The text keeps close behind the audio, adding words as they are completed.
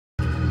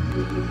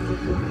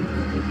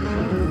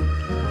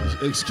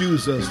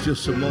Excuse us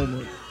just a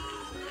moment.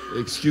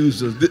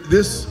 Excuse us.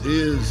 This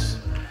is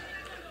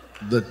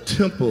the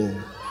temple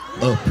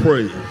of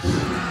praise.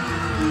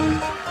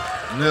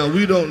 Now,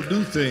 we don't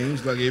do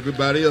things like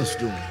everybody else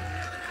do.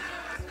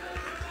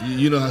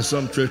 You know how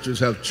some churches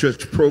have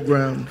church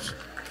programs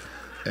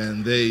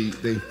and they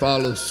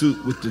follow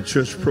suit with the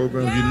church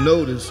program. You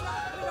notice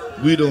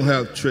we don't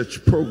have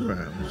church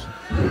programs.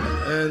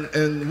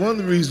 And one of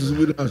the reasons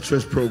we don't have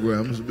church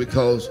programs is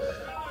because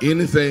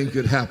anything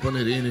could happen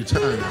at any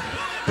time.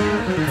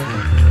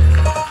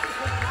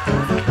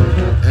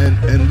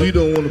 And we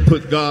don't want to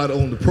put God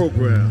on the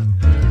program.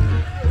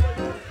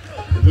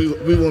 We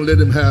want to let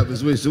him have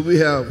his way. So we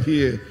have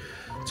here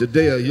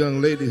today a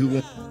young lady who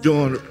wants to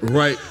join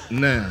right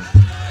now.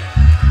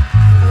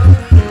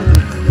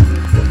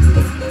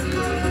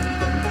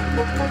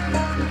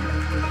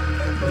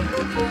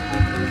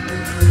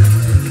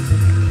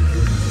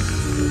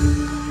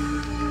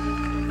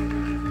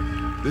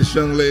 This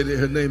young lady,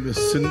 her name is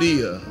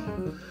Sania,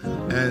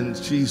 and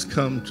she's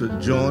come to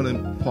join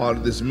and part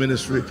of this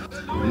ministry.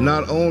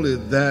 Not only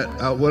that,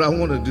 what I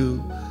want to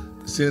do,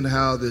 seeing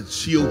how that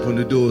she opened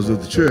the doors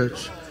of the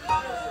church,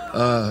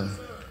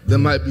 there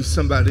might be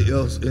somebody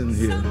else in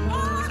here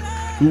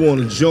who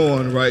want to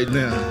join right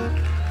now.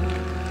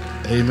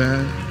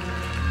 Amen.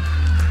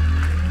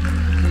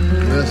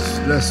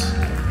 Let's,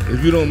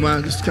 if you don't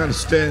mind, just kind of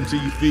stand to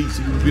your feet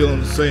so we can be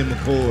on the same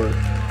accord.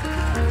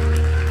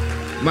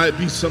 Might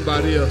be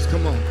somebody else.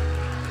 Come on.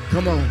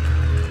 Come on.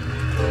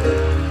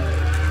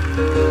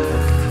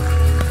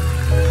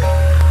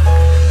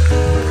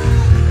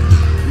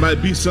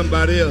 Might be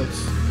somebody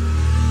else.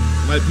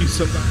 Might be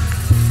somebody.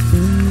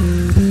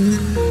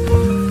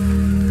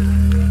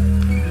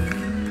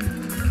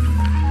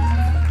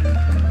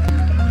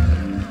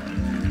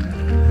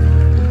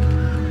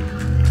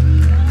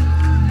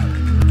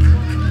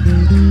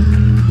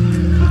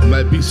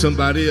 Might be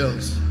somebody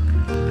else.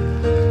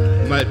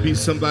 Might be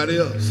somebody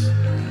else.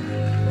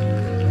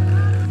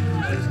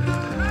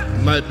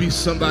 Might be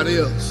somebody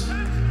else.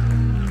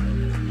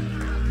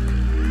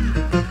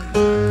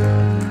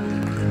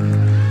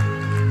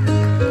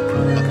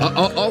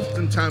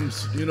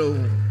 Oftentimes, you know,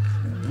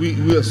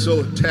 we are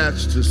so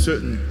attached to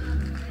certain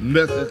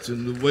methods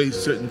and the way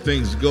certain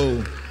things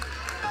go.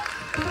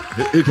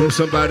 Here comes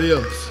somebody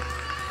else.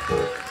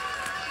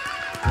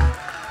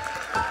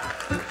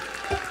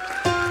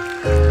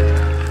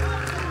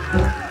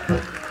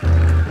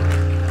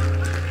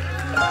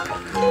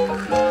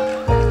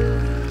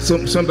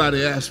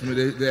 Somebody asked me,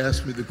 they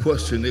asked me the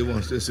question they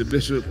said,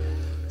 Bishop,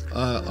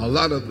 a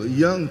lot of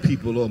young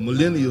people or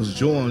millennials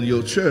join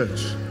your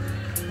church.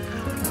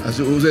 I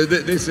said, well,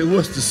 they said,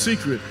 what's the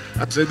secret?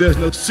 I said, there's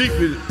no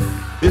secret,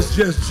 it's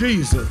just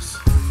Jesus.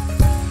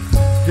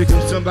 Here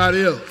comes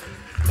somebody else.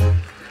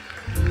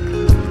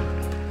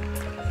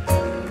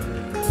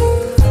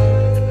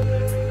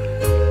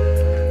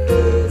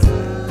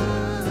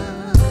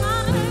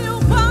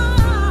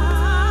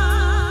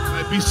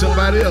 Might be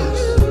somebody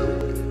else.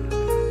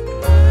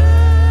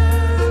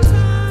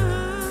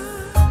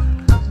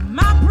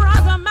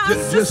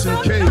 Just in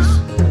case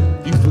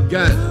you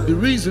forgot, the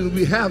reason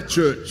we have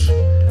church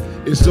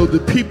is so the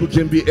people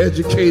can be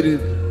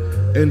educated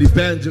and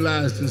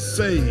evangelized and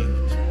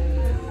saved.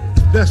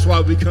 That's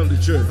why we come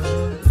to church.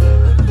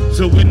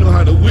 So we know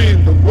how to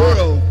win the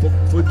world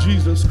for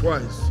Jesus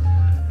Christ.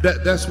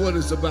 That's what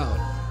it's about.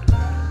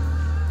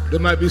 There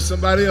might be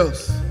somebody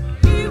else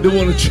that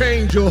want to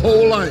change your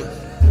whole life.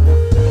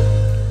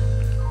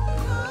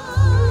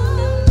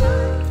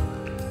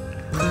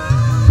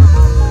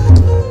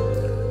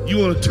 You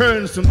want to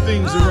turn some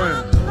things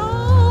around.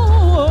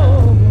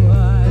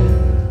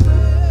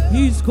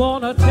 He's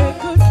gonna take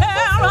good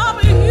care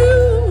of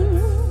you.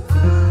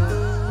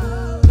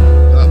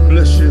 God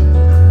bless you.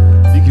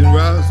 You can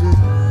rise it.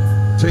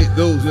 Take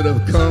those that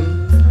have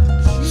come.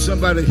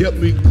 Somebody help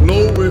me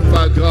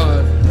glorify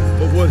God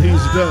for what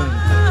he's done.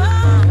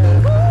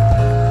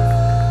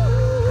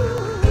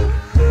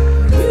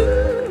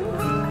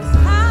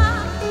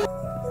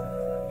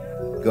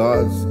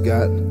 God's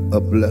got a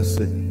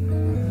blessing.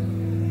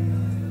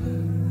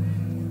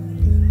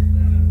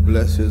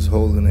 Bless his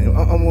holy name.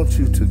 I want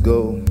you to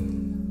go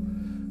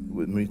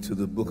with me to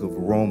the book of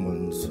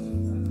Romans.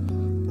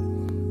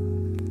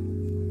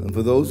 And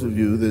for those of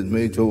you that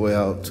made your way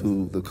out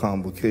to the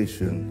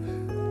convocation,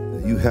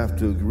 you have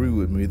to agree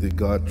with me that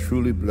God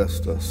truly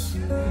blessed us.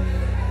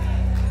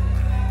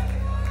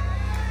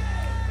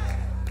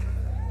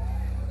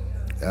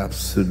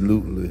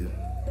 Absolutely.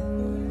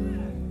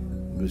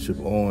 Bishop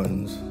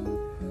Owens,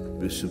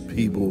 Bishop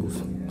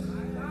Peebles,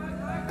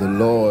 the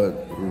Lord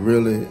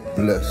really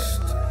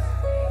blessed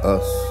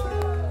us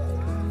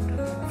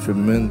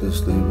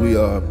tremendously. We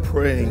are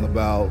praying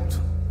about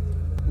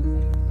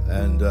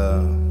and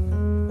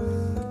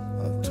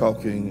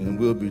talking, and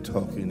we'll be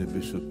talking to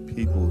Bishop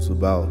Peebles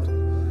about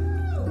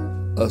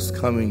us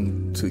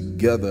coming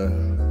together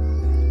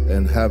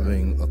and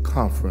having a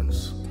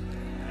conference.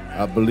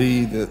 I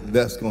believe that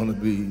that's going to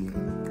be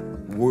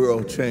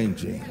world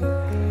changing.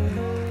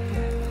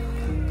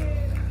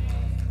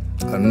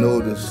 I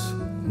noticed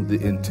the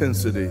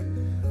intensity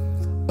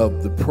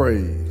of the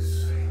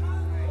praise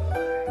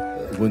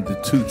when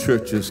the two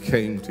churches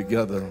came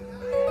together.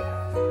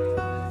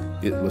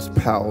 It was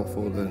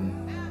powerful,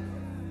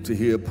 and to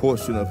hear a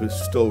portion of his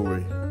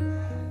story,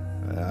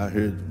 I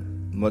heard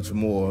much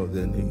more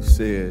than he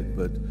said,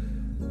 but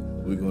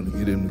we're going to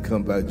get him to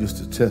come back just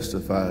to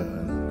testify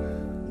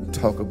and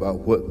talk about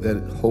what that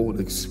whole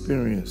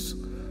experience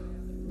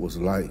was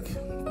like.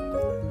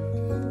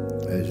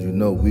 As you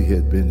know, we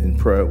had been in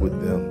prayer with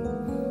them,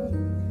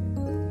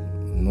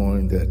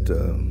 knowing that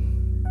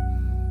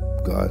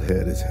God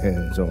had his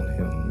hands on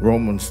him.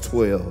 Romans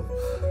 12.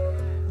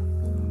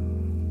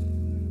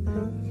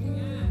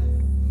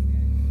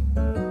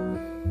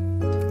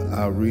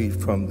 I'll read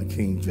from the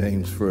King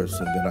James first,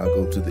 and then I'll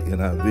go to the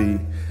NIV.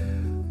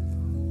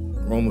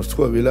 Romans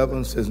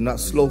 12:11 says,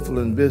 not slothful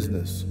in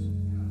business,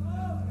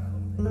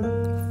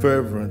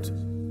 fervent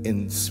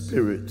in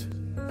spirit,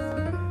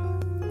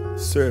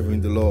 serving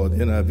the Lord.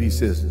 The NIV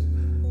says,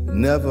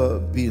 never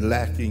be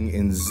lacking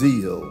in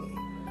zeal,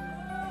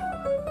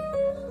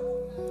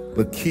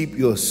 but keep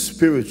your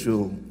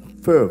spiritual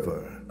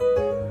fervor,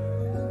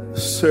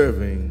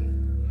 serving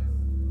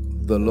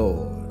the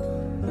Lord.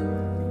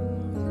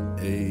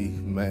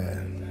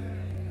 Amen.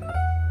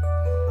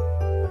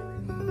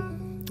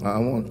 I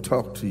want to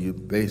talk to you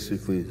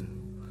basically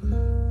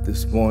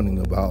this morning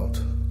about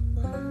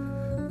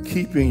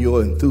keeping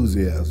your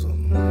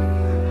enthusiasm.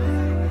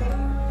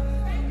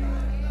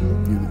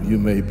 You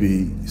may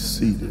be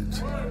seated.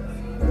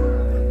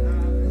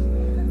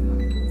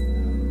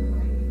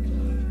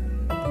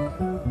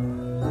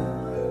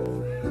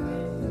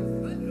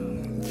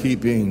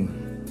 Keeping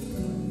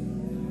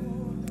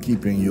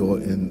your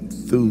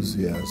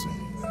enthusiasm.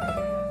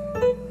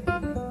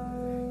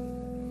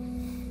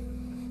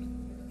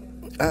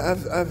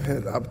 I've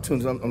had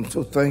opportunities. I'm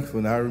so thankful.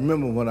 And I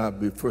remember when I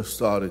first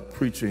started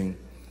preaching,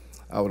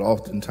 I would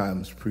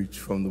oftentimes preach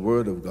from the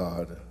Word of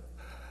God.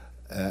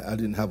 I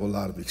didn't have a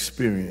lot of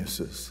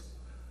experiences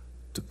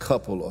to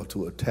couple or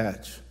to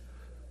attach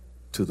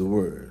to the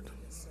Word.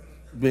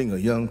 Being a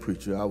young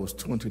preacher, I was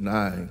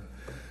 29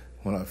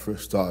 when I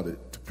first started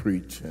to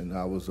preach, and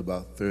I was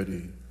about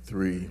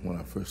 33 when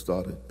I first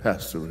started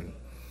pastoring.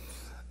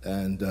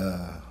 And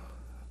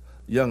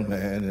young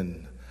man,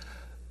 and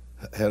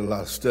had a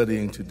lot of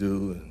studying to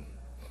do. And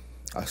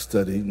I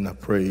studied and I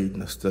prayed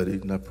and I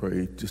studied and I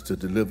prayed just to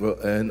deliver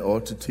and or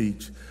to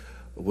teach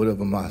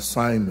whatever my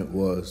assignment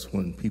was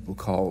when people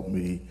called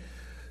me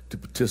to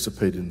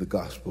participate in the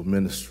gospel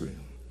ministry.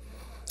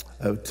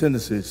 I have a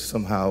tendency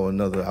somehow or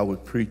another, I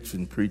would preach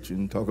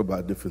and talk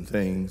about different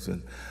things.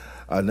 And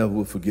I never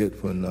will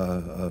forget when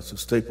Sister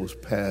Staples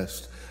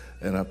passed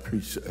and I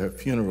preached at her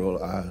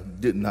funeral. I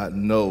did not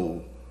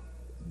know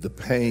the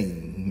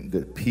pain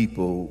that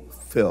people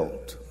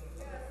felt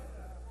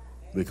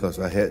because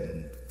I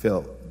hadn't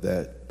felt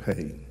that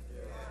pain.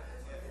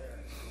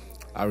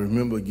 I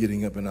remember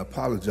getting up and I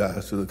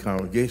apologized to the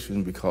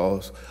congregation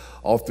because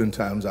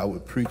oftentimes I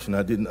would preach and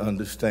I didn't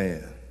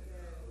understand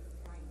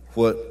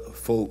what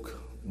folk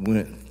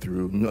went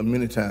through.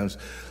 Many times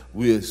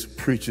we as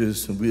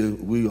preachers,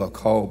 we are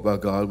called by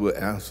God, we'll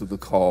answer the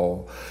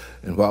call.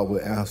 And while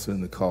we're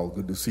answering the call,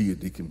 good to see you,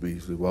 Deacon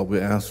Beasley, while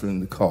we're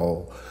answering the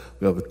call,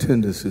 we have a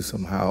tendency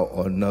somehow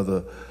or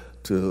another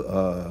to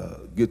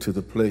get to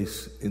the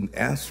place in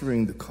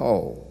answering the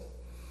call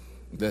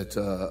that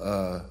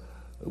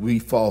we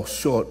fall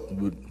short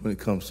when it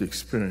comes to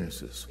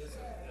experiences.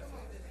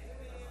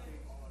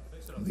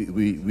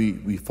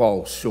 We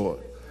fall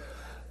short.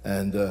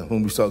 And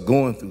when we start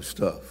going through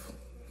stuff,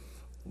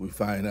 we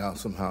find out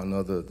somehow or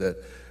another that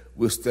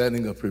we're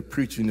standing up here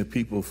preaching to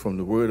people from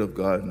the Word of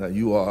God. Now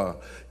you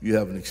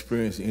haven't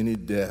experienced any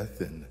death,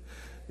 and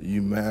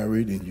you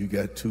married, and you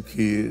got 2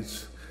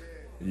 kids.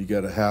 You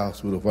got a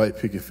house with a white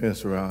picket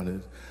fence around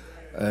it,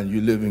 and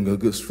you're living a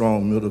good,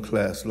 strong,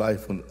 middle-class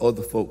life when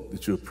other folk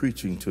that you're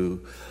preaching to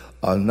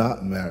are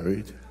not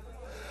married,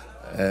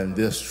 and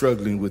they're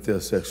struggling with their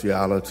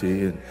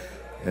sexuality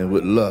and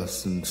with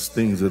lust and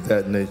things of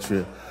that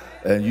nature,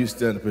 and you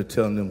stand up and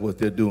telling them what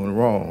they're doing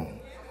wrong.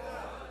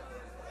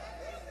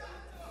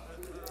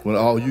 When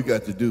all you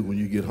got to do when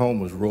you get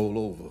home is roll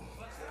over.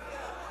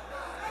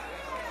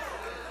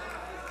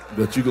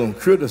 But you're going to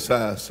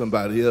criticize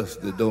somebody else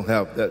that don't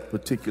have that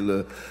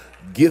particular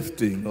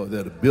gifting or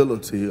that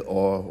ability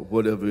or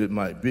whatever it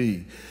might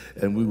be.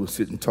 And we will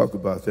sit and talk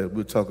about that.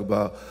 We'll talk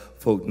about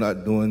folk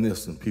not doing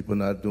this and people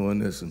not doing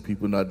this and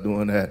people not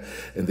doing that.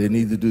 And they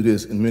need to do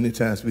this. And many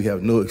times we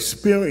have no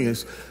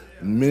experience.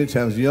 Many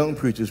times young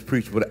preachers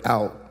preach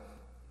without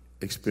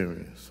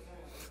experience.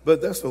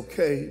 But that's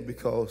okay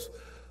because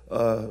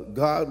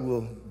God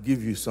will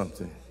give you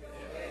something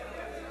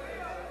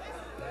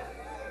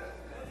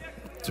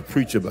to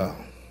preach about.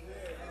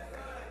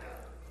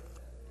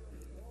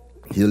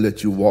 He'll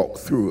let you walk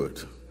through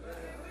it.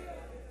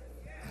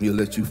 He'll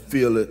let you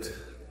feel it.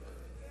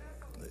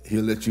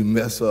 He'll let you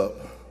mess up.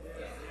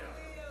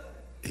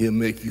 He'll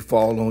make you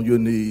fall on your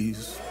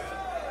knees.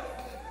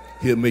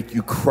 He'll make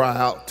you cry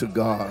out to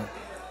God.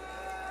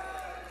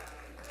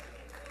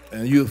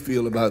 And you'll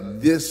feel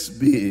about this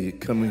big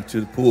coming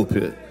to the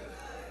pulpit.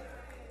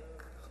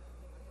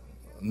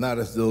 Not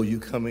as though you're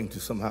coming to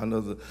somehow or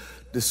another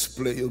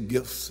display your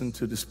gifts and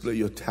to display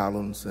your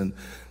talents and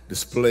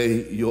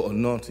display your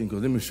anointing.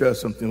 Because let me share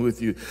something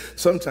with you.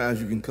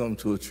 Sometimes you can come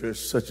to a church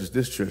such as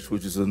this church,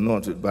 which is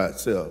anointed by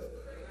itself.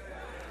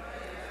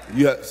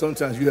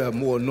 Sometimes you have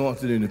more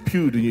anointing in the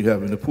pew than you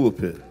have in the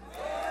pulpit.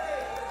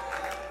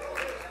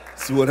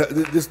 See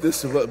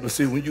but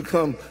see, when you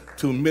come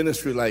to a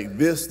ministry like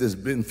this that's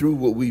been through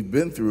what we've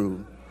been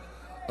through,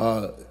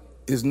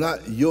 it's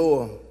not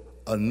your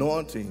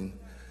anointing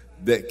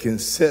that can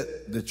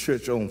set the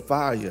church on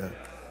fire.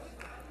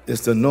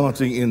 It's the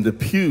anointing in the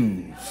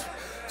pews.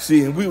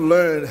 See, and we've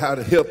learned how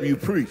to help you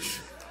preach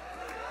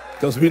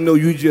because we know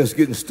you're just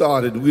getting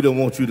started. We don't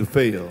want you to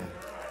fail.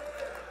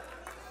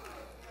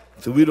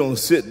 So we don't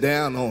sit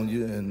down on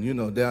you, and you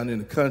know, down in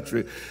the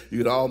country, you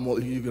could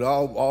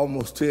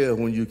almost tell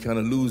when you're kind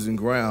of losing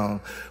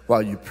ground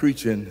while you're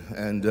preaching,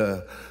 and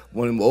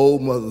one of them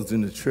old mothers in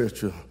the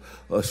church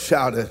will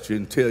shout at you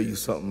and tell you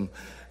something,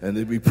 and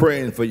they'll be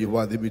praying for you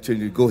while they be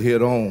telling you to go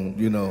head on,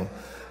 you know,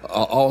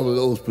 all of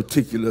those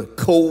particular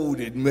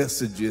coded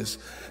messages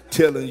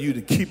telling you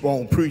to keep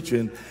on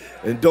preaching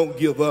and don't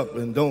give up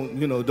and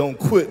don't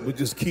quit, but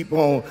just keep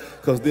on,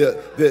 because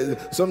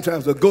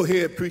sometimes a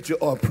go-ahead preacher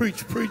or a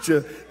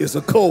preacher is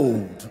a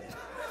code.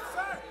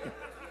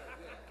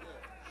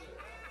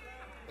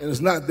 And it's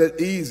not that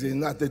easy,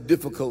 not that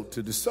difficult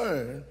to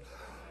discern,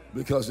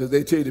 because if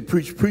they tell you to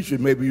preach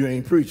preaching, maybe you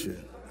ain't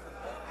preaching.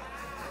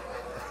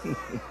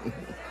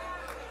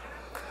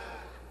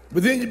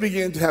 But then you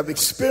begin to have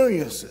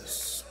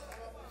experiences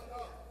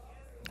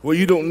where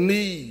you don't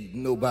need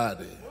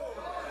nobody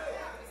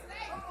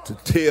to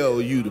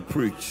tell you to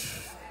preach.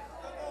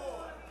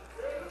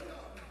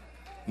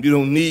 You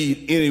don't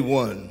need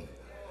anyone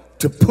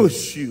to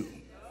push you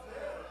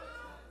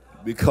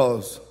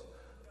because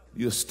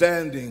you're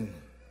standing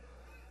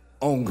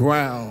on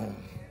ground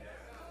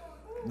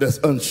that's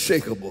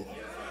unshakable.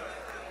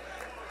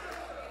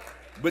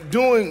 But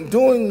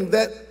during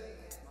that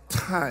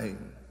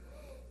time,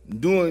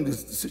 during the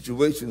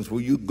situations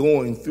where you're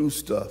going through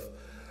stuff,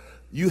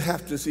 you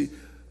have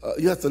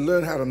to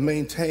learn how to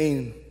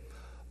maintain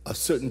a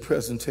certain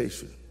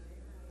presentation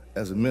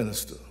as a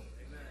minister.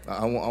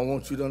 I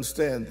want you to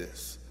understand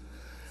this,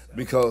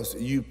 because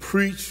you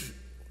preach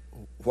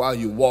while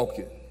you're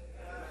walking.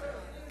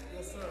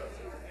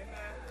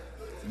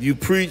 You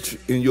preach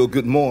in your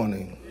good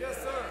morning,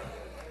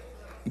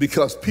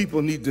 because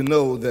people need to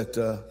know that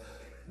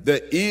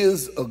there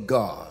is a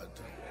God,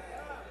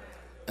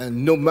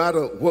 and no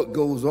matter what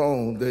goes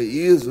on, there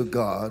is a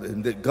God,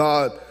 and that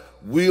God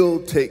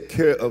will take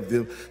care of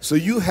them. So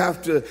you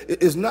have to,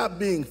 it's not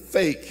being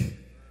fake,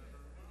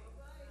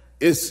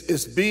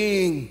 it's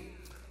being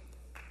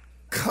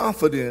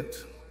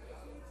confident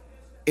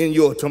in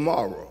your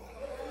tomorrow.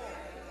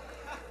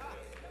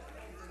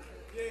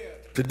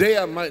 Today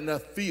I might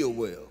not feel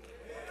well,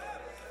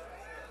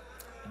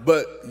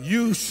 but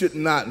you should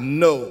not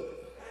know,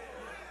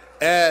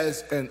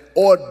 as an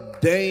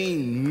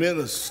ordained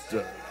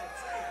minister,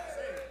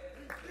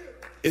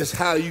 it's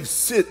how you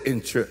sit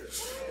in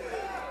church.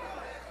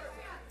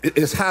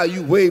 It's how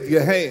you wave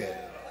your hand.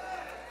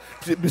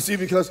 See,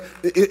 because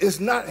it's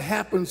not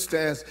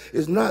happenstance.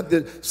 It's not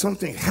that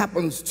something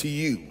happens to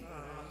you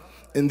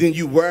and then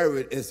you wear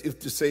it as if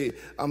to say,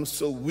 I'm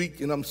so weak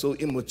and I'm so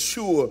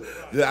immature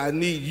that I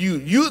need you.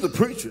 You're the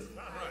preacher.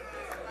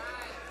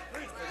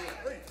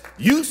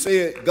 You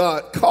said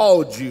God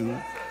called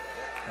you,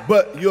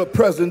 but your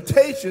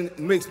presentation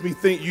makes me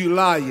think you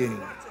lying.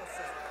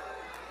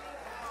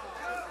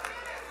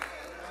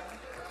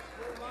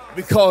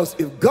 Because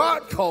if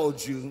God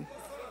called you,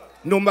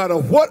 no matter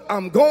what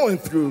I'm going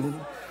through,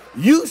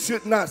 you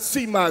should not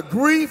see my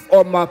grief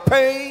or my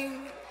pain.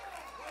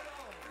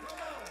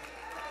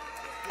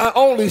 I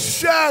only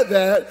share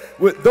that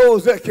with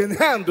those that can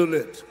handle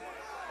it.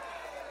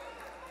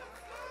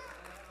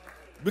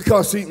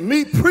 Because see,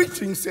 me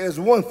preaching says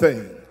one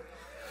thing.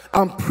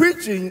 I'm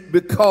preaching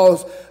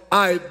because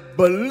I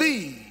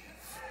believe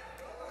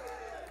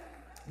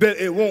that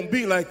it won't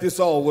be like this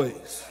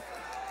always.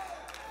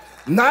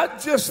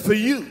 Not just for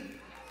you,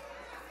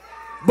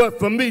 but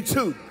for me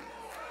too.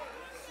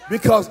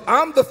 Because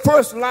I'm the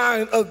first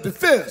line of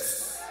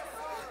defense.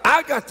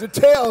 I got to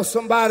tell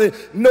somebody,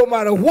 no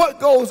matter what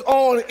goes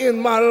on in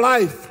my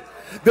life,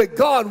 that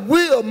God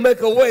will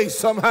make a way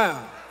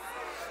somehow.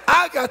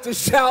 I got to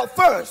shout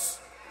first.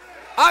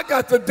 I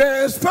got to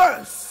dance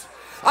first.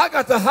 I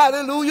got to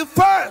hallelujah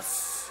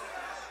first.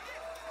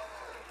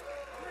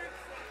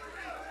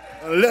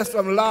 Unless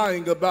I'm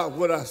lying about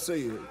what I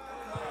said.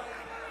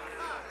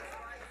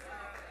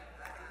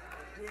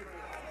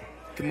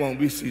 Come on,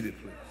 be seated,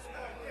 please.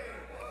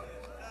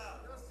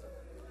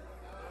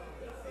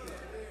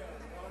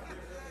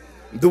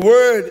 The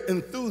word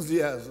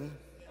enthusiasm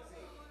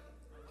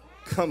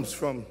comes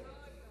from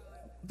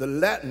the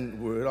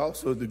Latin word,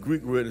 also the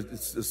Greek word,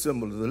 it's a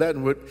symbol of the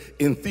Latin word,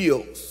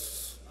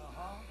 entheos.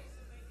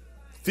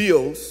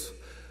 Theos,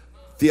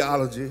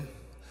 theology.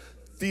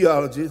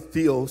 theology,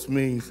 theos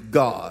means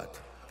God.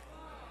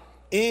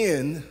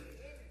 In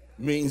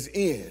means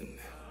in.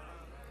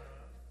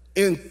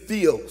 In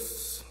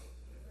theos,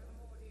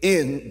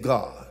 in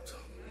God.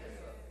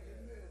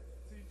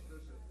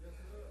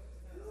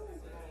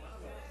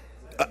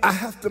 I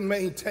have to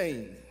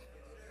maintain.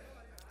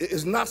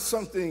 It's not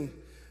something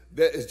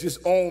that is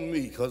just on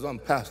me because I'm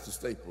Pastor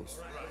Staples.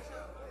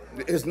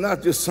 It's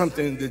not just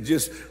something that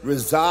just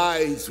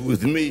resides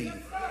with me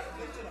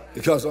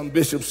because I'm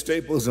Bishop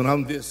Staples and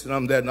I'm this and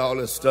I'm that and all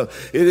that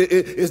stuff.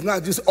 It's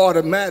not just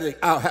automatic.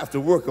 I'll have to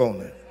work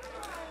on it.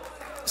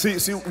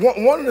 See,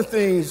 one of the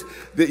things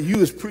that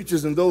you as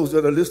preachers and those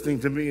that are listening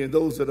to me and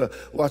those that are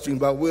watching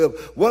by web,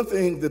 one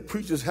thing that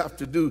preachers have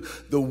to do,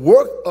 the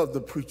work of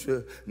the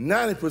preacher,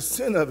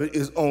 90% of it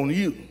is on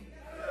you.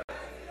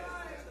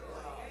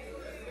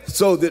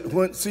 So that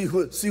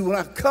when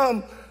I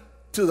come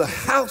to the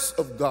house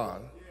of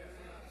God,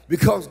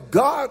 because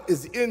God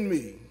is in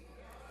me,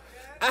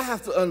 I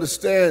have to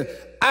understand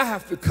I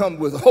have to come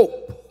with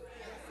hope.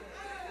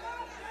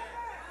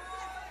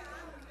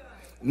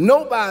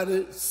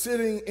 Nobody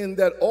sitting in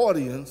that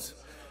audience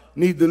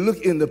need to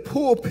look in the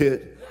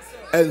pulpit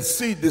and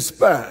see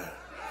despair.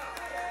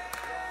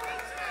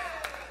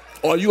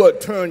 Or you ought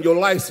to turn your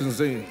license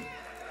in.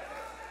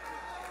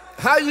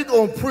 How you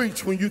going to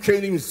preach when you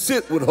can't even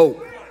sit with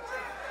hope?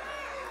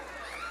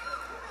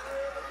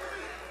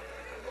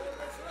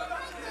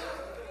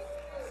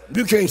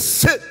 You can't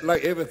sit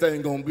like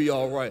everything gonna be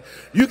all right.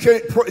 You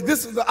can't pray.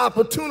 This is the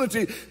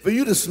opportunity for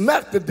you to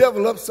smack the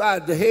devil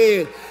upside the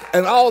head.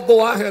 And although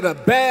I had a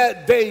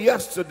bad day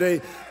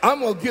yesterday,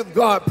 I'm gonna give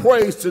God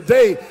praise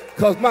today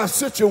because my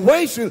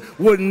situation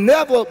would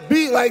never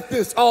be like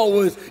this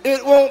always.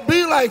 It won't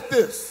be like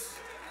this.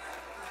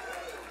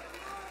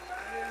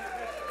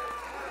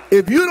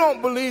 If you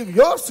don't believe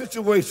your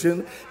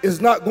situation is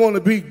not going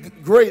to be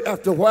great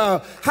after a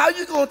while, how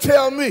you gonna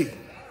tell me?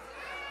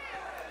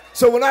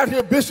 So when I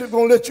hear Bishop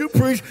gonna let you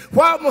preach,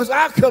 why must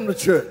I come to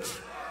church?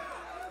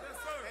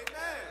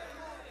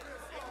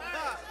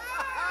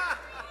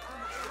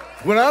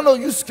 When I know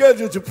you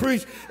scheduled to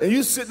preach and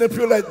you sitting up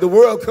here like the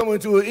world coming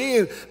to an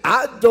end,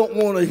 I don't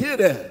want to hear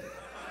that.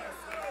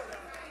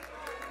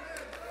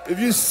 If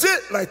you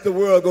sit like the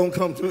world gonna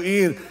come to an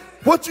end,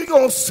 what you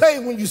gonna say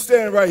when you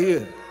stand right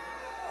here?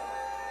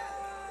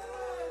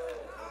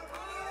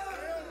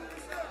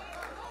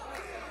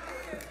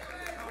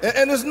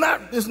 And it's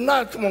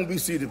not, come on, be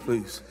seated,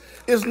 please.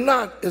 It's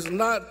not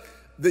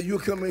that you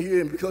come in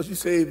here and because you're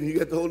saved and you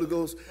get the Holy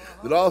Ghost,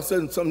 that all of a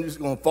sudden something just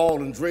going to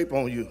fall and drape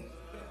on you.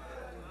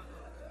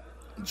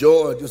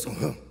 Joy just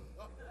going,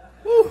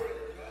 whoo.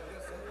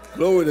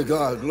 Glory to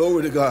God,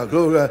 glory to God,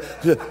 glory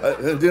to God.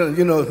 And then,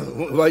 you know,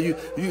 while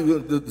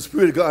the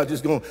Spirit of God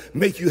just going to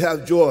make you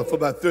have joy for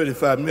about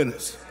 35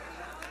 minutes.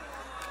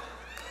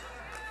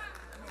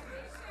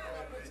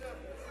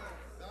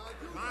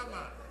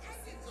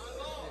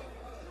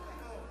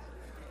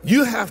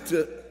 You have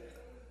to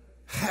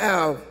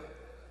have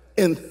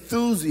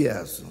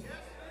enthusiasm,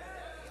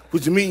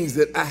 which means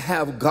that I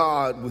have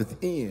God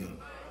within.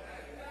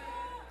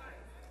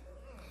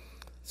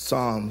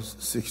 Psalms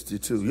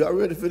 62. Y'all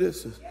ready for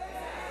this?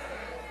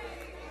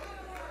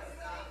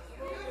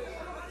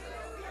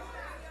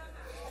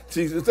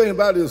 See, the thing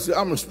about it is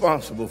I'm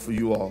responsible for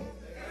you all.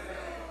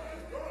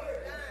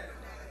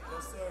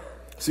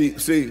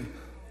 See,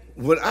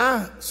 when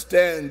I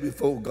stand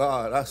before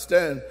God, I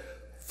stand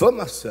for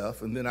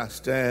myself, and then I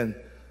stand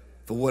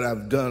for what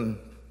I've done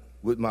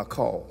with my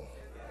call.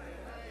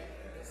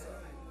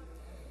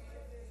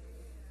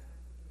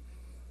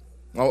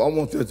 I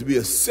want there to be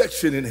a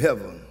section in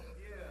heaven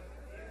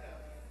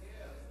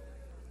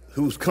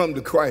who's come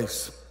to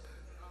Christ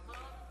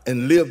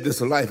and lived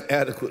this life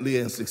adequately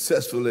and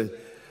successfully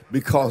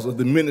because of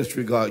the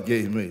ministry God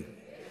gave me.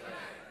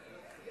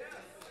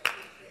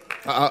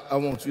 I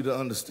want you to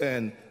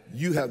understand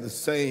you have the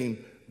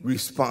same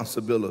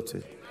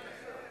responsibility.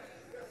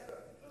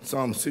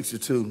 Psalm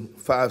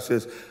 62:5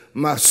 says,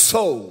 my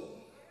soul,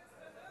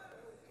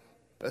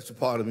 that's a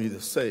part of me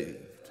that's saved.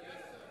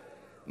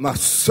 My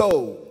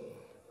soul,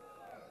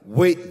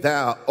 wait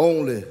thou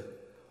only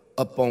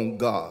upon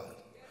God.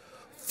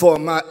 For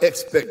my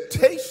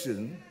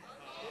expectation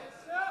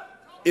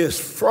is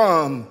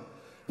from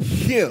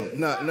him.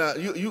 Now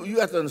you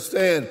have to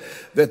understand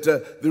that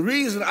the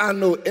reason I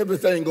know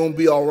everything gonna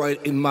be all right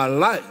in my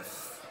life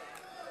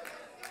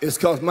is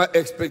because my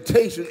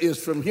expectation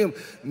is from him,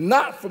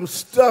 not from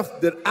stuff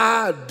that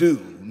I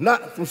do,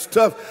 not from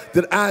stuff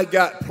that I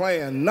got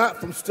planned, not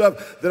from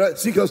stuff that I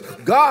see, because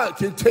God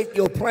can take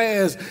your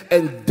plans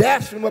and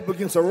dash them up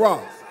against a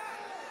rock.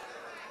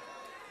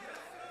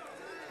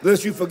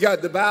 Lest you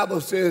forgot, the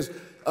Bible says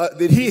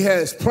that he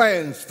has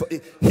plans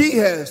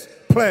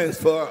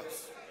for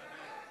us.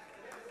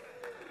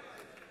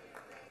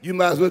 You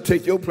might as well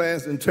take your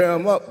plans and tear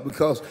them up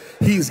because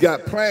he's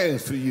got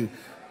plans for you.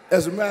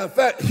 As a matter of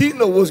fact, he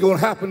knows what's going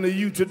to happen to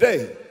you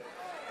today.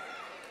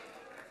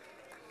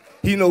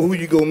 He He knows who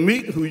you're going to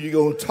meet, who you're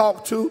going to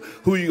talk to,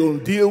 who you're going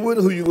to deal with,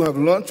 who you're going to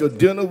have lunch or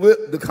dinner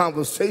with, the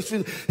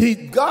conversation.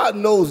 God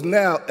knows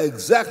now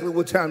exactly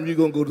what time you're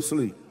going to go to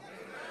sleep.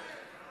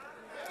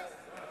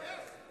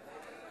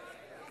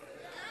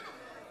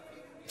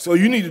 So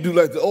you need to do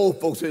like the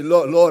old folks say,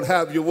 Lord, Lord,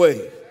 have your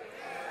way.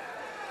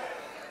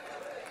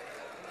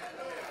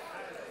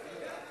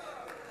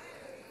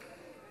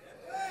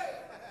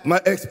 My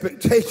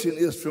expectation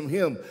is from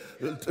him.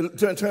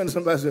 Turn to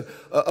somebody and say,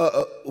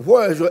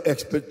 where is your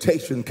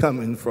expectation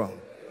coming from?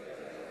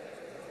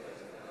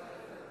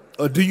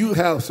 Or do you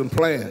have some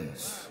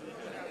plans?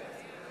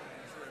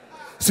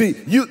 See,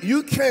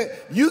 you can't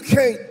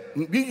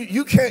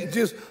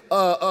just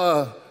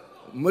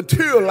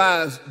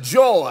materialize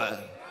joy.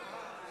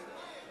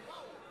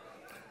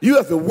 You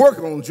have to work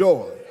on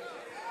joy.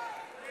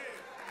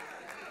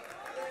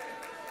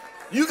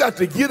 You got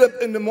to get up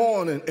in the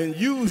morning and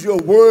use your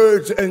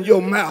words and your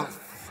mouth.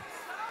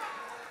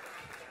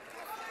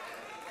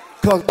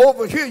 Because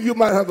over here you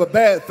might have a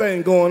bad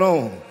thing going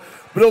on.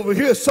 But over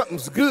here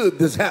something's good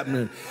that's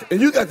happening.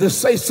 And you got to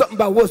say something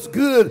about what's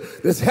good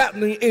that's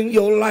happening in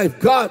your life.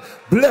 God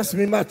bless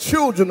me. My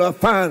children are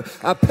fine.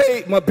 I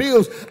paid my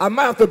bills. I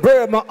might have to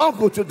bury my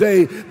uncle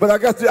today. But I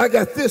got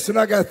this and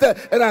I got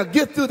that. And I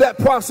get through that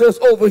process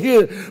over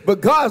here.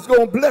 But God's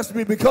going to bless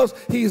me because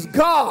he's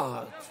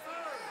God.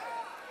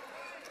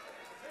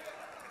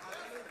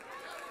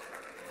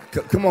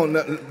 Come on,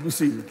 now, let me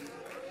see.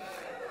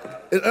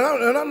 And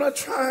I'm not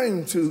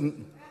trying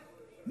to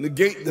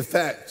negate the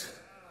fact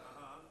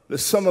that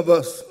some of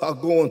us are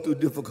going through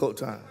difficult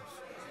times.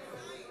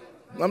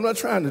 I'm not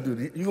trying to do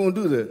that. You're going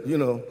to do that, you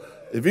know.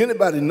 If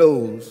anybody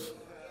knows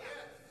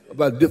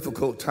about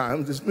difficult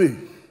times, it's me.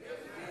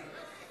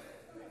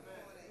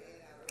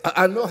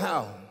 I know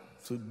how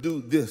to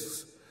do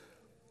this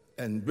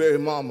and bury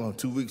mama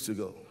 2 weeks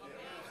ago.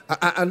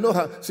 I know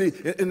how. See,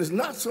 and it's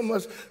not so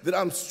much that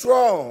I'm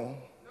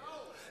strong.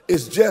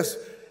 It's just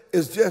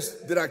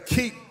that I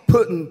keep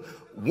putting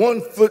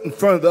one foot in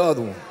front of the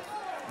other one.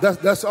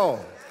 That's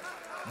all.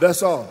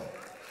 That's all.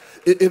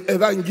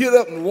 If I can get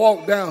up and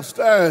walk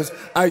downstairs,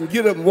 I can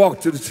get up and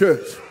walk to the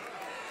church.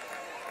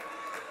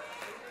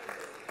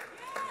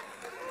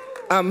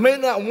 I may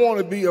not want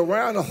to be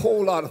around a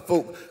whole lot of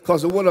folk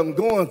because of what I'm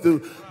going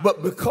through,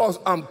 but because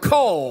I'm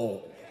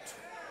called.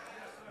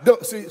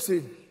 Don't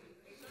see,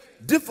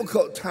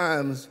 difficult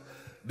times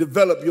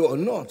develop your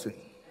anointing.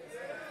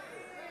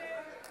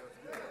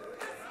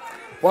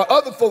 While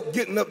other folk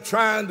getting up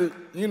trying to,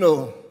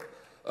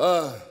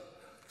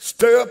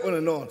 stir up an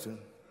anointing,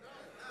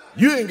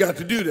 you ain't got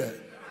to do that.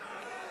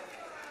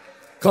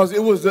 Because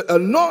it was the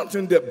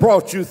anointing that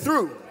brought you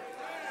through.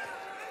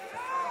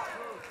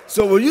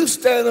 So when you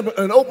stand up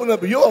and open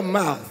up your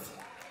mouth,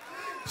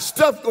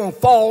 stuff gonna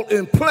fall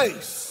in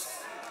place.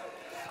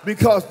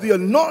 Because the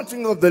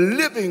anointing of the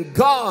living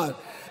God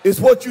is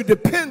what you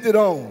depended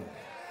on.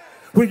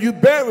 When you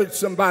buried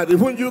somebody,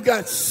 when you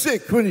got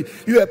sick, when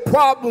you had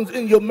problems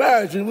in your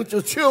marriage and with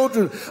your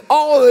children,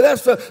 all of that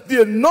stuff,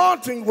 the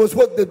anointing was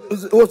was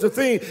the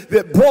thing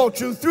that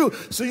brought you through.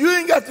 So you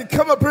ain't got to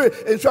come up here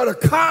and try to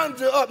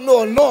conjure up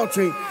no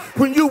anointing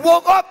when you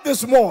woke up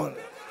this morning.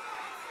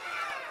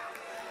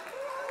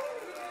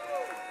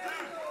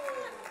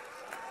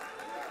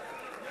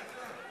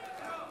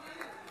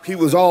 He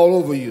was all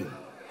over you.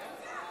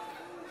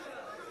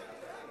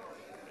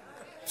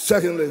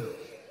 Secondly,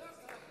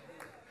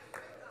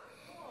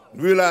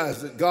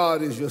 realize that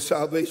God is your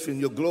salvation,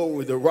 your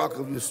glory, the rock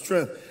of your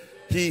strength.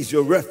 He's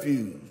your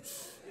refuge.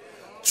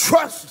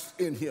 Trust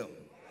in him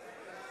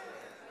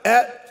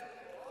at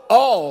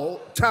all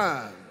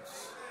times.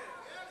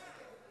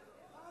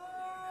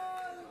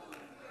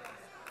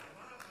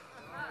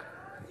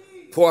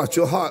 Pour out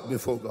your heart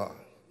before God.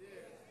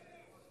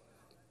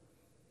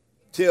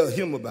 Tell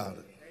him about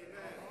it.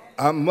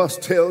 I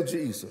must tell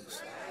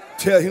Jesus.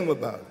 Tell him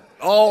about it.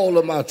 All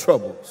of my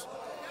troubles.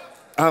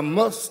 I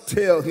must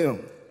tell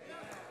him.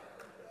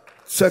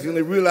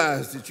 Secondly,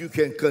 realize that you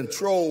can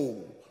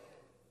control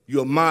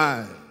your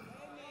mind,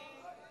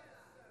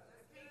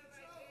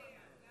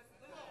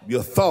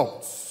 your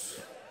thoughts,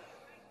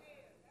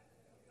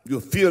 your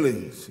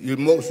feelings, your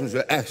emotions,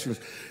 your actions.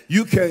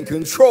 You can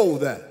control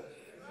that.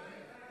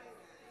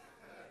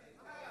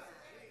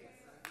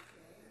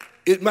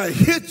 It might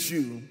hit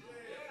you,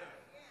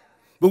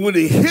 but when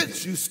it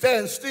hits you,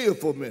 stand still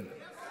for a minute.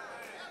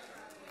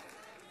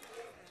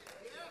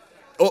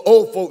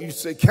 Old folk, you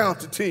say count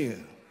to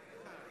 10.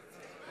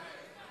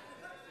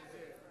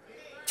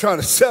 Try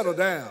to settle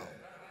down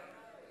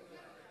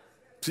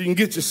so you can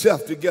get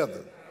yourself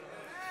together.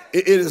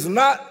 It is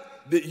not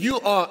that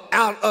you are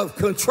out of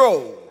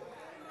control.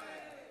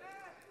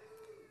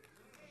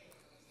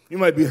 You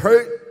might be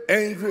hurt,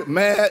 angry,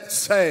 mad,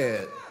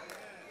 sad,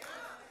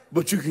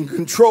 but you can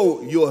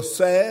control your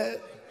sad.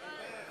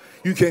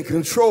 You can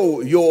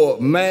control your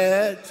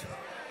mad.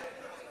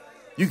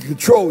 You can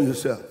control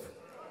yourself.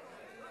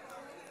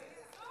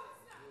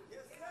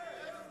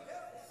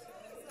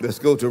 Let's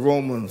go to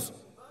Romans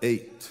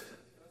 8.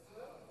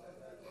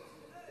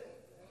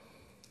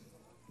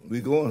 We're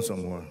going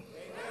somewhere.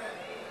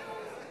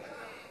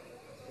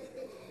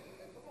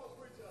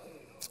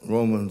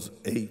 Romans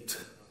 8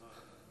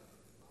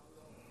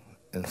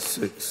 and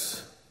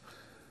 6.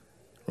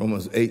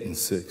 Romans 8 and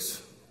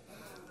 6.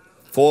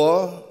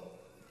 For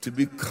to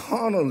be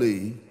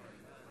carnally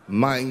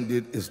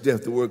minded is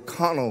death. The word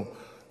carnal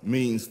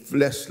means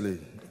fleshly.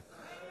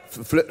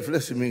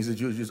 Fleshly means that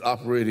you're just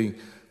operating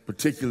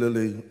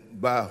particularly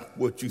by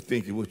what you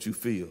think and what you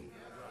feel.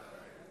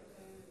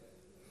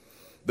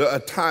 There are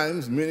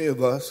times many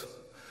of us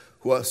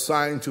who are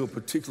assigned to a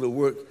particular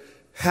work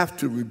have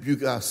to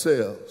rebuke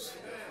ourselves.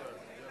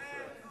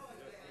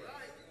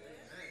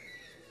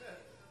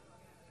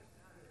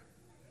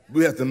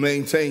 We have to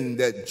maintain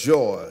that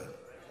joy,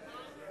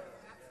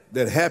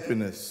 that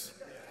happiness.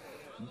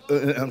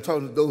 And I'm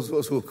talking to those of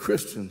us who are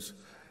Christians.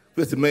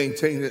 We have to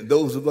maintain that.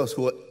 Those of us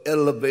who are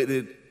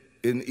elevated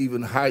in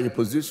even higher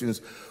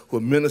positions, who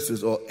are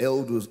ministers or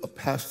elders or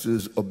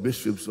pastors or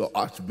bishops or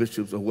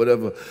archbishops or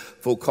whatever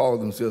folk call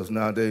themselves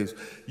nowadays,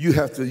 you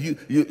have to,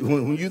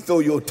 when you throw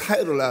your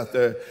title out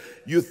there,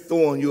 you're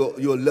throwing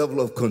your level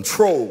of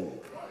control.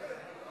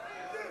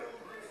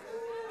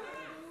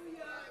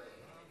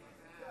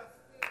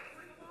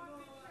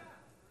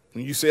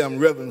 When you say I'm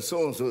Reverend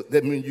so-and-so,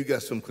 that means you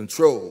got some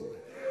control.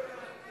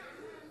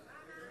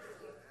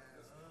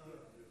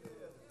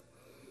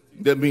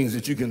 That means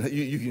that you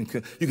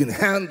can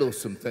handle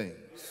some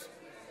things.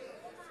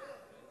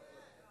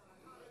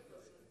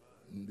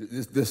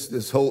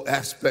 This whole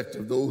aspect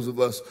of those of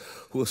us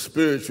who are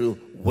spiritual,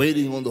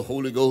 waiting on the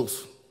Holy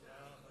Ghost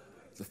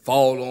to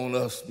fall on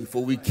us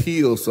before we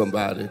kill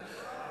somebody.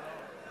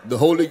 The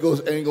Holy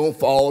Ghost ain't gonna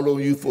fall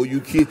on you before you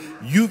kill.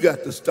 You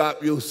got to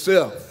stop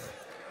yourself.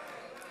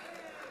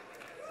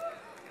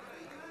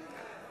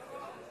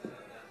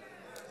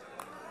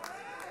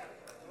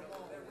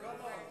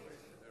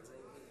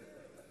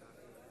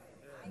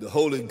 The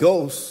Holy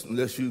Ghost,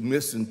 unless you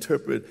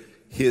misinterpret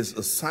his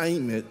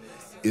assignment,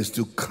 is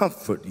to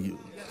comfort you.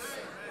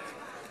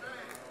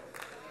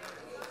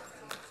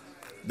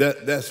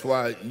 That's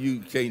why you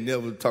can't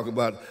never talk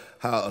about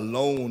how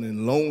alone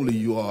and lonely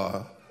you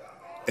are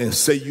and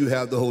say you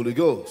have the Holy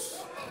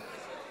Ghost.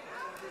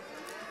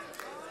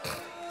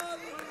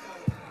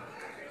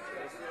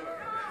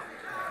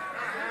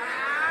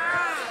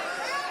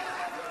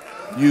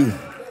 You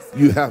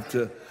have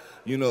to,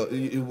 you know,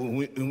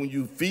 when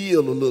you feel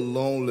a little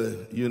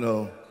lonely, you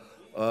know,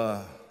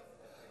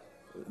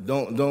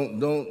 don't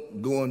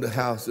go in the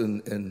house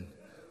and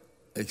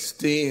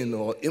extend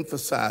or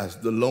emphasize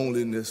the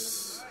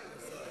loneliness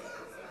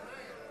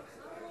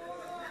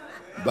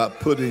by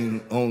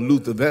putting on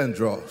Luther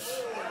Vandross.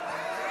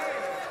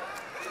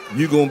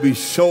 You're going to be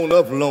shown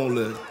up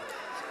lonely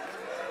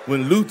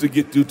when Luther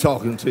get through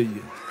talking to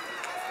you.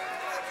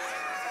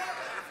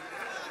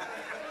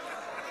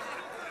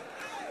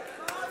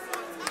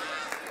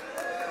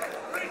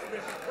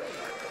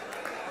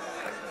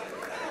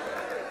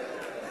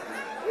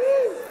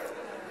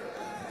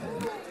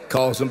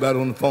 Call somebody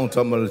on the phone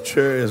talking about a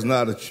chair is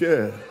not a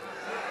chair.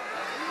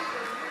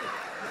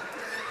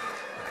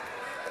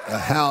 A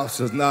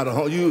house is not a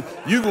home.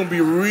 You're going to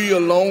be real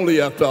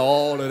lonely after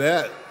all of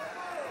that.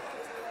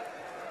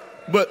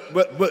 But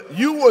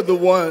you were the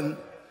one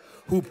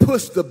who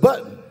pushed the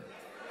button.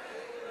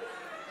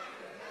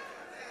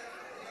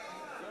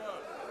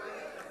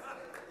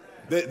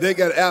 They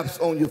got apps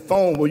on your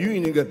phone where you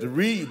ain't even got to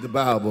read the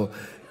Bible.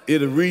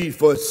 It'll read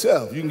for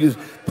itself. You can just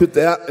put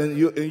the app and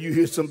you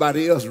hear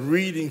somebody else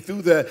reading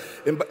through that.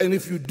 And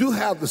if you do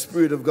have the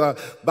Spirit of God,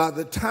 by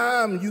the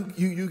time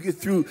you get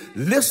through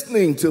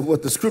listening to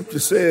what the Scripture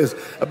says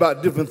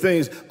about different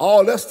things,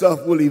 all that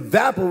stuff will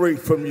evaporate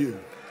from you.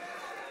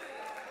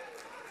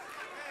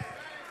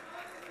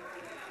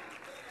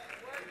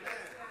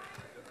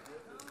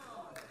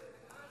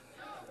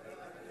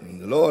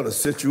 And the Lord will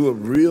set you up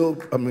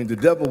the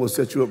devil will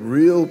set you up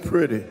real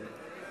pretty.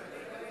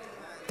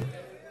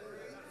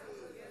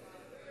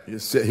 He'll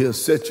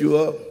set you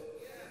up.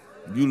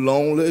 You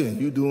lonely,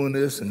 and you doing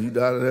this, and you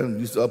da da da, and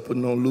you start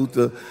putting on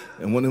Luther,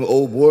 and one of them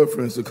old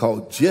boyfriends are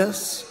called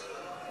Just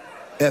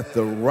at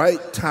the Right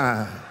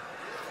Time.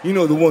 You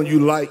know, the one you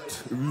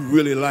liked, you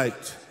really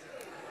liked.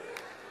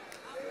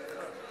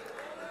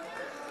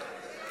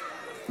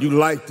 You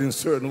liked in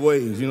certain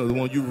ways. You know, the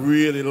one you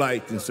really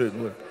liked in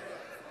certain ways.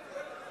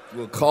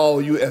 Will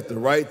call you at the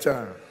right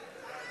time.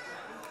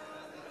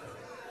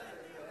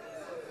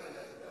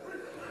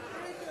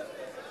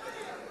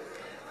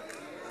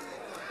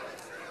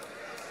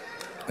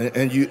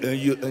 And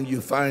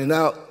you find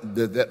out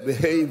that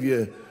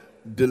behavior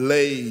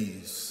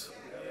delays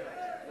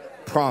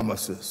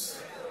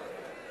promises.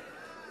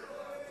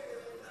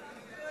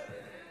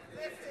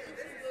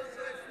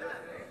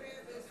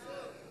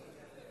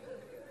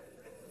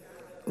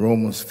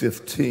 Romans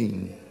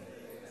 15.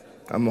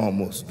 I'm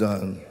almost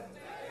done.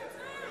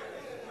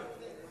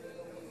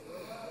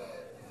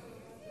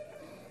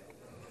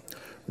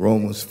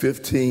 Romans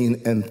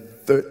 15 and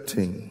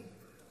 13.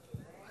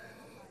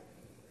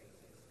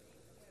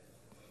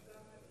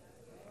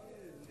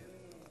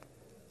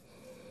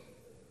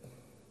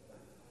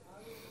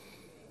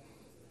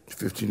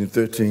 15 and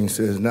 13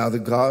 says, now the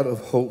God of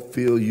hope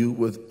fill you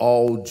with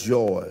all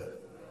joy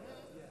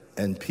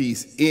and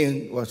peace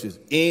in, watch this,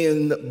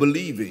 in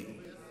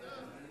believing.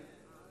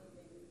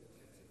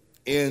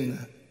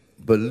 In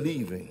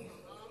believing.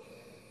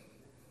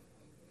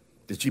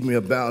 That you may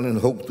abound in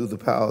hope through the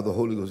power of the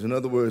Holy Ghost. In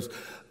other words,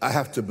 I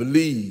have to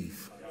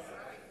believe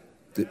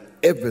that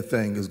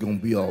everything is going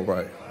to be all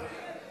right.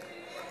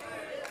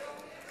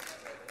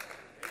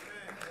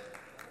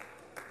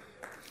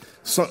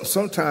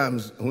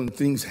 Sometimes when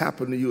things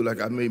happen to you,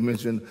 like I made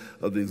mention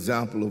of the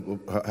example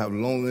of how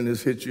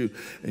loneliness hits you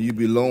and you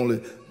be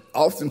lonely,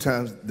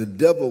 oftentimes the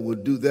devil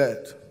would do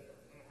that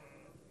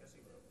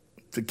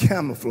to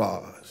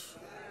camouflage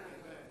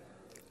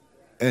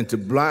and to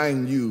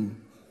blind you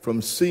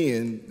from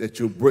seeing that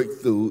your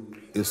breakthrough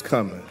is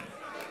coming.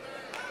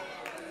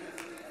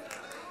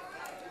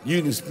 You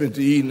didn't spend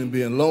the evening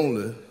being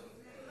lonely,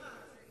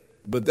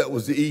 but that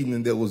was the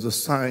evening that was a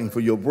sign for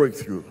your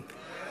breakthrough.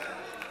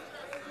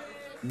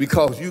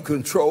 Because you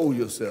control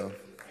yourself,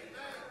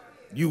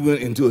 you went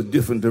into a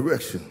different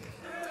direction.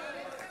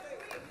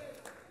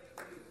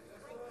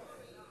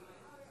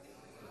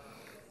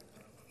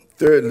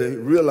 Thirdly,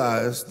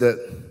 realize that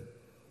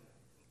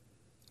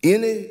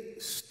any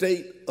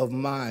state of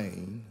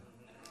mind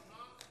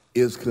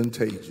is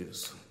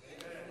contagious.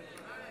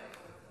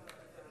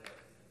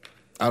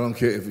 I don't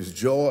care if it's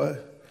joy,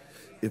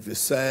 if it's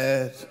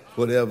sad,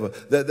 whatever.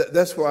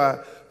 That's why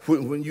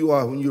when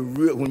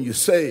you're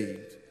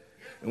saved,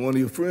 and one of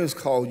your friends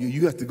call you,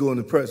 you have to go in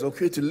the presence.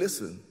 Okay, to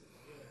listen.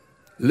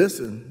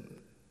 Listen.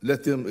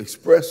 Let them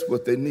express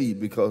what they need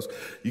because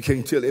you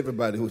can't tell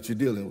everybody what you're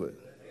dealing with.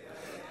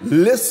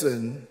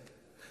 Listen,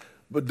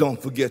 but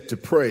don't forget to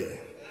pray.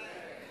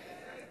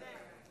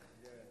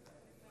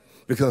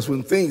 Because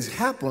when things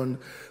happen,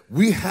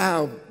 we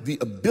have the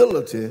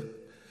ability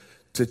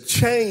to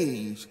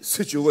change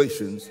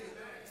situations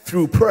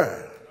through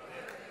prayer.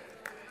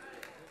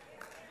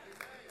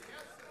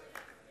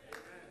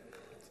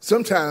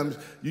 Sometimes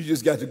you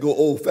just got to go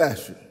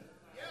old-fashioned.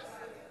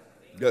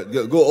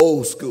 Go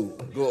old school.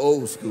 Go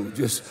old school.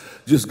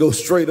 Just go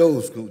straight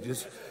old school.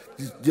 Just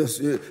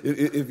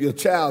if your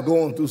child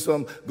going through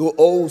something, go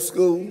old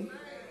school.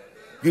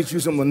 Get you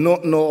some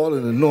anointing oil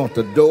and anoint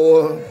the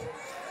door,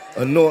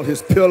 anoint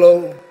his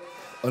pillow,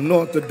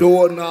 anoint the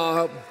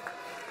doorknob,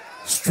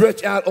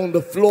 stretch out on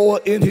the floor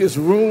in his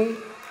room.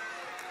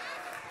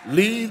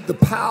 Leave the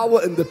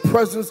power and the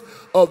presence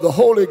of the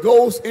Holy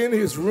Ghost in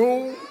his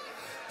room.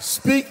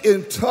 Speak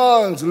in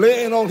tongues,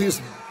 laying on his.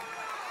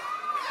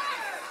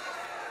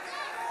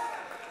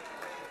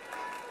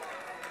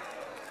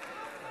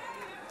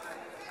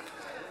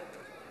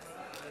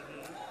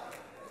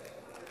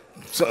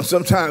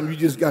 Sometimes you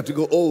just got to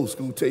go old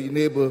school. Tell your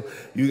neighbor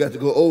you got to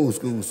go old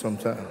school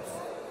sometimes.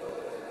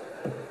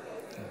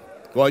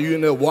 While you're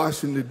in there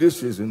washing the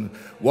dishes and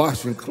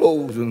washing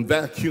clothes and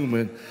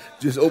vacuuming,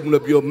 just open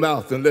up your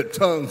mouth and let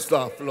tongues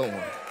start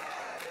flowing.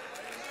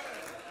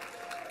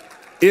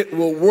 It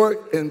will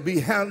work and be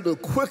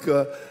handled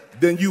quicker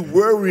than you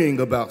worrying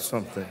about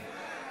something.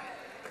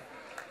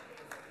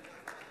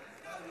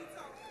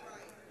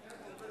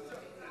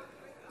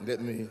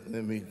 Let me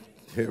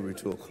hurry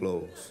to a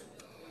close.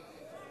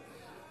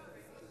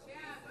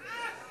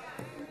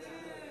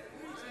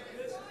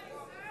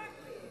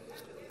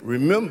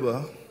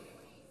 Remember,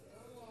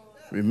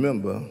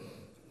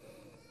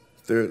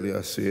 thirdly,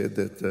 I said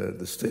that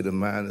the state of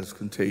mind is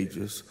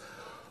contagious.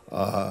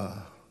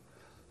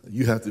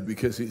 You have to,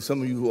 because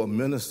some of you who are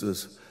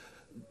ministers,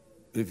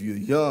 if you're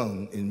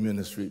young in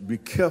ministry, be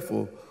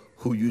careful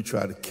who you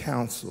try to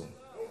counsel.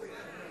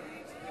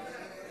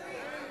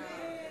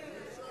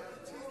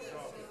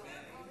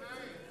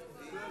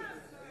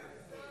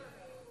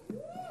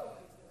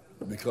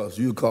 Because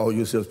you call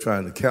yourself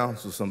trying to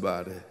counsel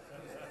somebody,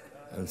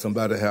 and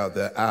somebody have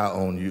their eye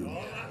on you.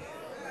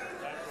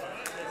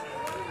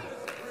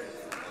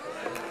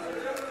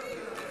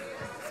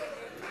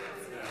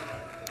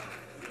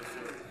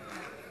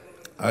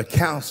 I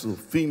counsel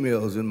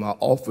females in my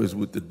office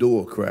with the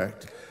door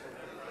cracked,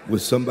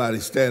 with somebody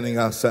standing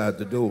outside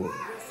the door.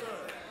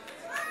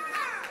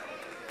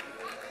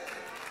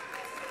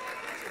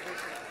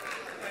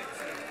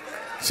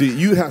 See,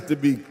 you have to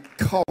be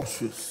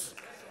cautious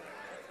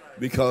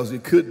because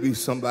it could be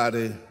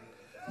somebody,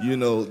 you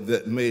know,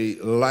 that may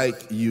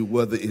like you,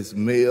 whether it's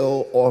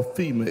male or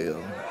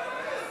female.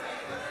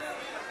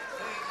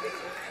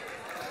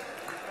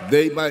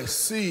 They might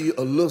see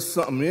a little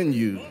something in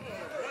you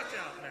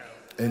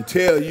and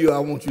tell you, I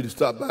want you to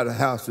stop by the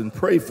house and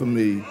pray for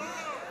me,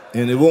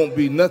 and it won't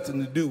be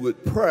nothing to do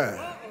with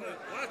prayer.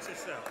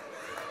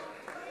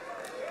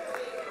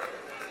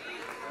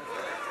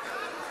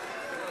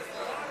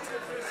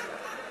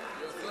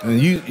 And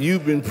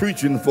you've been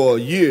preaching for a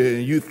year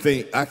and you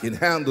think I can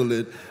handle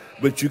it,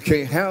 but you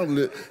can't handle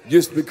it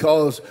just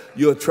because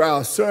your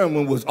trial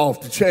sermon was off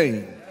the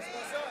chain.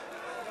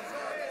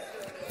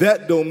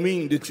 That don't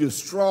mean that you're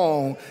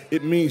strong.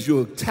 It means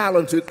you're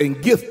talented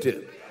and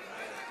gifted.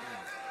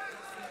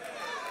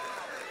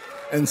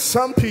 And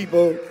some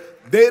people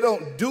They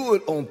don't do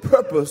it on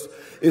purpose.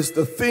 It's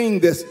the thing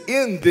that's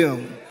in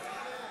them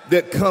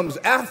that comes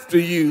after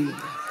you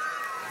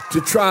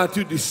to try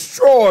to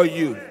destroy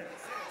you.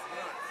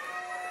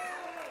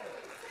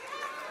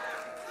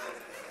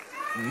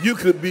 You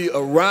could be a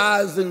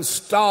rising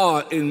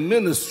star in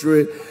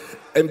ministry,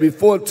 and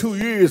before 2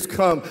 years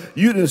come,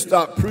 you didn't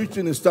stop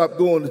preaching and stop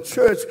going to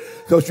church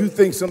because you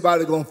think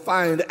somebody's going to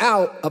find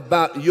out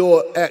about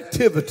your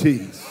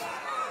activities.